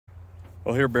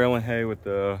Well, here baling hay with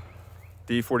the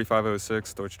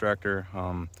D4506 Deutz tractor.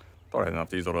 Thought I had enough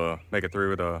diesel to make it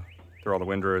through all the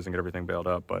windrows and get everything baled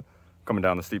up, but coming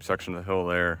down the steep section of the hill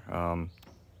there,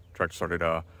 tractor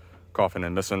started coughing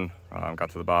and missing. Got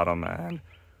to the bottom and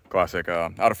classic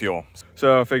out of fuel.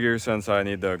 So I figure since I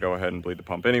need to go ahead and bleed the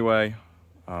pump anyway,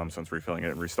 since refilling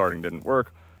it and restarting didn't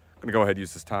work, I'm gonna go ahead and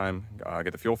use this time,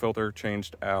 get the fuel filter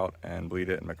changed out and bleed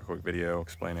it and make a quick video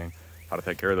explaining how to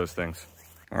take care of those things.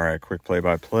 All right, quick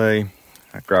play-by-play.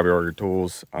 Grab all your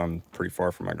tools. I'm pretty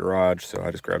far from my garage, so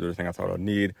I just grabbed everything I thought I'd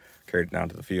need, carried it down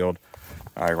to the field.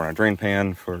 I run a drain pan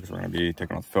because we're gonna be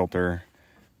taking off the filter.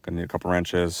 Gonna need a couple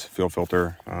wrenches, fuel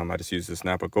filter. I just use this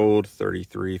NAPA Gold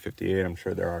 3358. I'm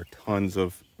sure there are tons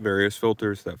of various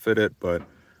filters that fit it, but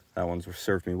that one's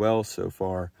served me well so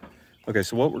far. Okay,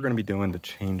 so what we're gonna be doing to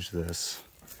change this.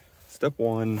 Step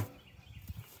one,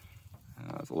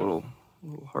 it's a little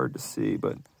hard to see,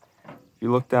 but if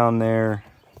you look down there,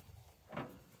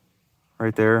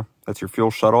 right there, that's your fuel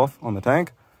shutoff on the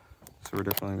tank. So we're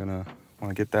definitely gonna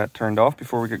wanna get that turned off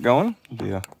before we get going. It'd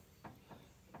be a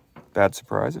bad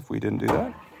surprise if we didn't do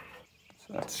that.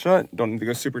 So that's shut. Don't need to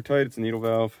go super tight. It's a needle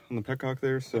valve on the petcock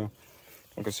there, so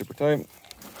don't go super tight.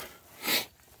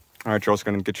 All right, you're also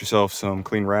gonna get yourself some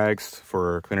clean rags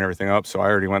for cleaning everything up. So I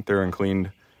already went there and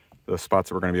cleaned the spots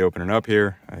that we're gonna be opening up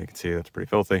here. You can see that's pretty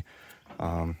filthy.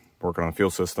 Working on the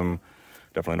fuel system.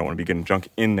 Definitely don't want to be getting junk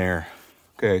in there.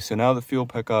 Okay, so now the fuel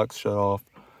petcock's shut off.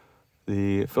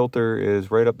 The filter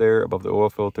is right up there above the oil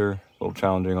filter. A little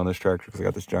challenging on this tractor because I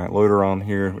got this giant loader on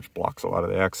here, which blocks a lot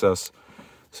of the access.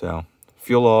 So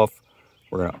fuel off.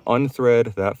 We're gonna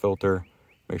unthread that filter,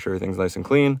 make sure everything's nice and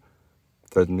clean,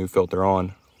 thread the new filter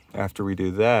on. After we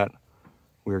do that,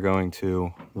 we're going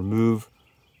to remove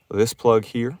this plug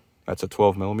here. That's a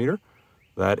 12 millimeter.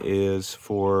 That is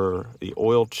for the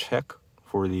oil check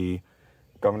for the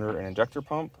governor and injector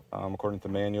pump. According to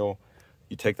the manual,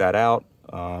 you take that out.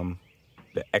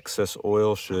 The excess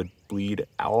oil should bleed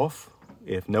off.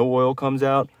 If no oil comes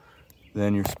out,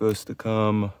 then you're supposed to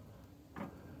come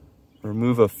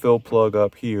remove a fill plug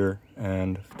up here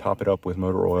and top it up with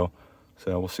motor oil.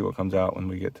 So we'll see what comes out when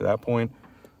we get to that point.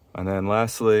 And then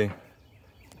lastly,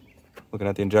 looking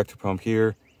at the injector pump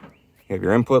here, you have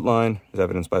your input line, as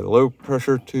evidenced by the low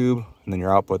pressure tube, and then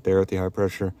your output there at the high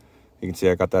pressure. You can see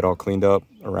I got that all cleaned up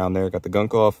around there, got the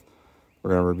gunk off.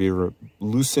 We're gonna be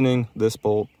loosening this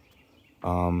bolt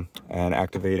and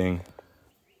activating,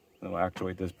 it'll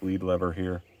actuate this bleed lever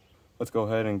here. Let's go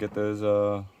ahead and get those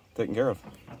taken care of.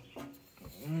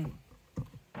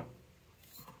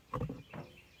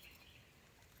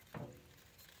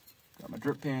 Got my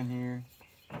drip pan here.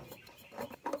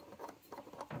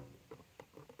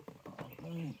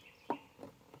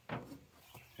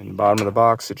 In the bottom of the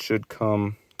box, it should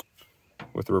come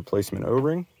with a replacement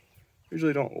O-ring.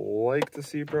 Usually don't like to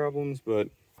see problems, but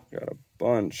got a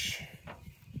bunch.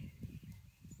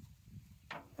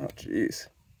 Oh geez,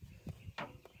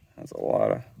 that's a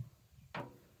lot of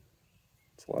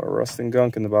rusting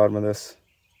gunk in the bottom of this.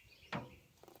 Oh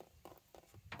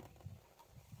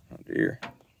dear.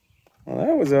 Well,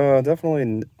 that was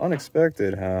definitely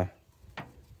unexpected. I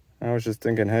was just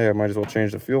thinking, hey, I might as well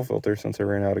change the fuel filter since I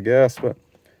ran out of gas, but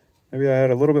maybe I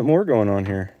had a little bit more going on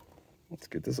here. Let's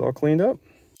get this all cleaned up.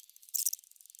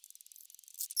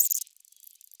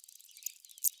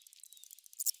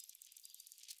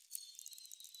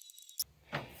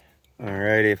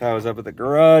 Alrighty, if I was up at the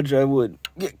garage, I would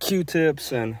get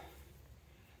Q-tips and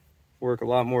work a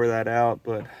lot more of that out,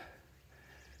 but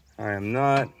I am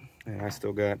not, and I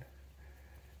still got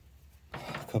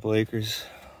a couple acres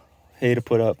hay to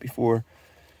put up before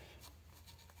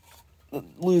I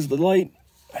lose the light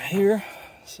here.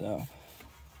 So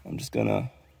I'm just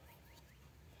gonna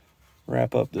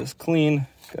wrap up this clean.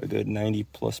 Got a good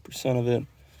 90+% of it.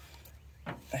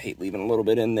 I hate leaving a little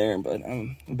bit in there, but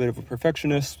I'm a bit of a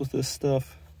perfectionist with this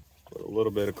stuff. Put a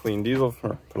little bit of clean diesel,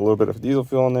 or put a little bit of diesel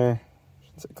fuel in there. I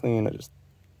shouldn't say clean, I just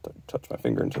touch my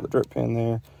finger into the drip pan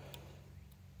there.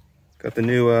 Got the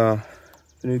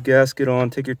new gasket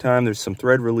on. Take your time. There's some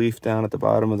thread relief down at the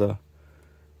bottom of the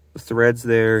threads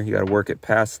there. You got to work it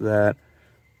past that.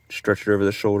 Stretch it over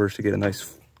the shoulders to get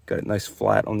got it nice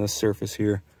flat on this surface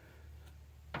here.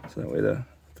 So that way the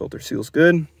filter seals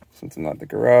good. Since I'm not in the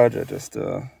garage, I just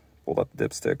pulled out the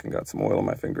dipstick and got some oil on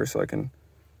my finger so I can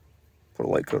put a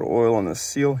light coat of oil on this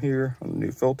seal here on the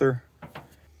new filter.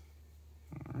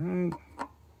 All right.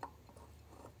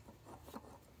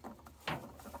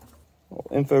 Little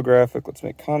infographic. Let's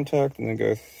make contact and then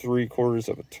go 3/4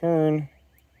 of a turn.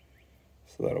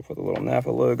 So that'll put the little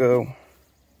NAPA logo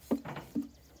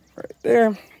right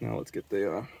there. Now let's get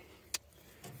the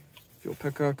Fuel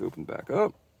petcock opened back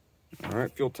up. All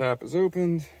right, fuel tap is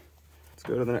opened. Let's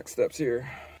go to the next steps here.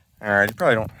 All right, you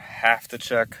probably don't have to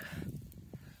check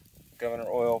governor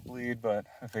oil bleed, but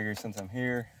I figure since I'm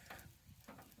here,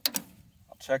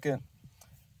 I'll check it.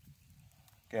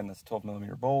 Again, this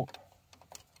 12mm bolt.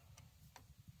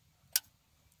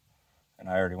 And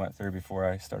I already went through before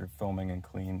I started filming and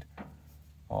cleaned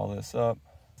all this up.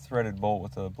 Threaded bolt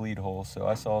with a bleed hole, so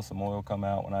I saw some oil come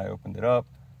out when I opened it up.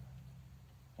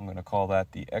 I'm going to call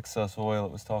that the excess oil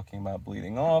it was talking about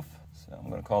bleeding off. So I'm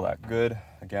going to call that good.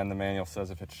 Again, the manual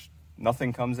says if it's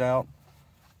nothing comes out,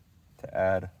 to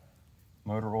add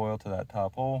motor oil to that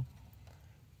top hole.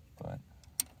 But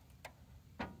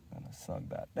I'm going to snug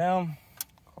that down.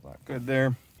 Call that good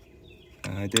there.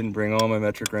 And I didn't bring all my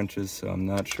metric wrenches, so I'm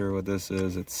not sure what this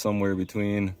is. It's somewhere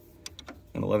between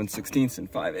an 11/16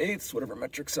 and 5/8, whatever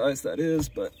metric size that is,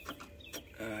 but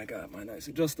I got my nice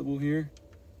adjustable here.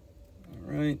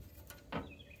 All right,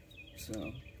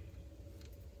 so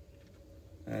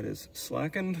that is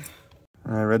slackened.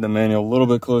 I read the manual a little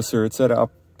bit closer. It said out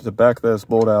the back of this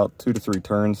bolt out 2 to 3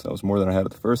 turns. That was more than I had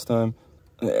it the first time.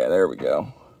 Yeah, there we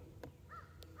go.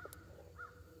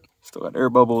 Still got air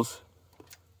bubbles.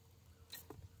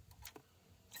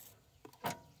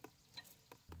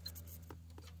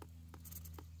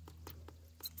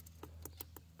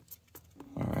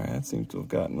 That seems to have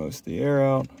gotten most of the air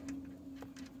out.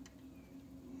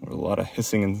 There was a lot of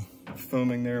hissing and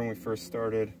foaming there when we first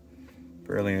started,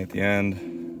 barely at the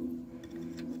end.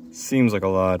 Seems like a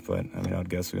lot, but I mean, I'd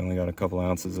guess we only got a couple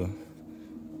ounces of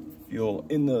fuel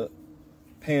in the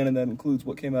pan, and that includes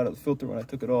what came out of the filter when I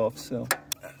took it off, so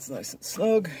that's nice and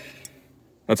snug.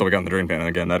 That's all we got in the drain pan, and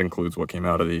again, that includes what came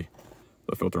out of the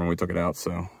filter when we took it out,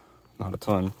 so not a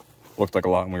ton. Looked like a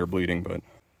lot when we were bleeding, but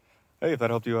hey, if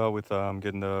that helped you out with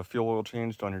getting the fuel oil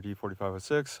changed on your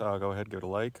D4506, go ahead, give it a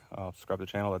like, subscribe to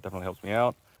the channel. That definitely helps me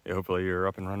out. Yeah, hopefully you're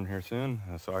up and running here soon.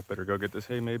 So I better go get this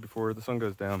hay made before the sun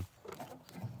goes down.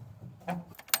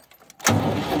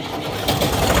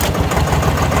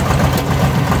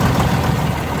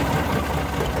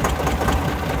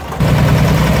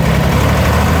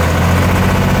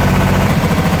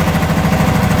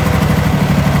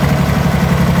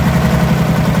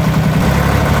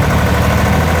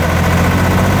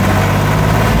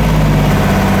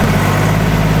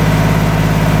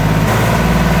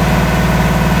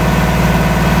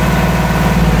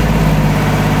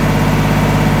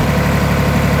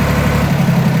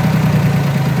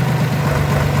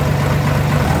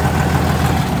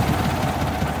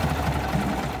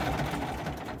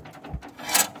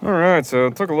 Alright, so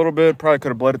it took a little bit. Probably could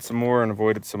have bled it some more and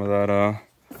avoided some of that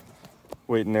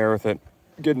waiting there with it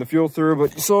getting the fuel through,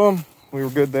 but you saw we were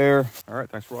good there. Alright,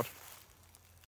 thanks for watching.